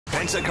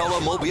Pensacola,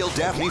 Mobile,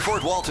 Daphne,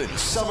 Fort Walton.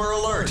 Summer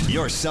alert.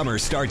 Your summer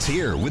starts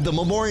here with the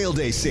Memorial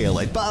Day sale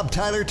at Bob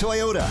Tyler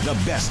Toyota. The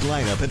best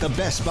lineup at the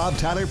best Bob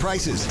Tyler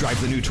prices.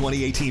 Drive the new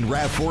 2018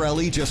 RAV4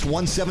 LE just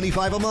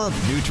 $175 a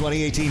month. New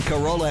 2018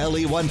 Corolla LE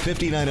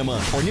 $159 a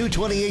month. Or new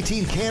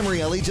 2018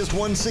 Camry LE just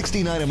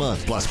 $169 a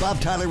month. Plus, Bob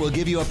Tyler will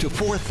give you up to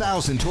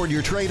 $4,000 toward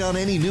your trade on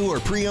any new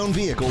or pre-owned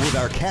vehicle with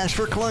our Cash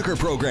for Clunker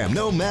program,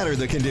 no matter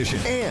the condition.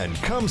 And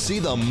come see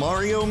the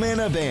Mario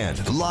Manna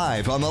Band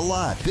live on the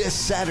lot this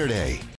Saturday.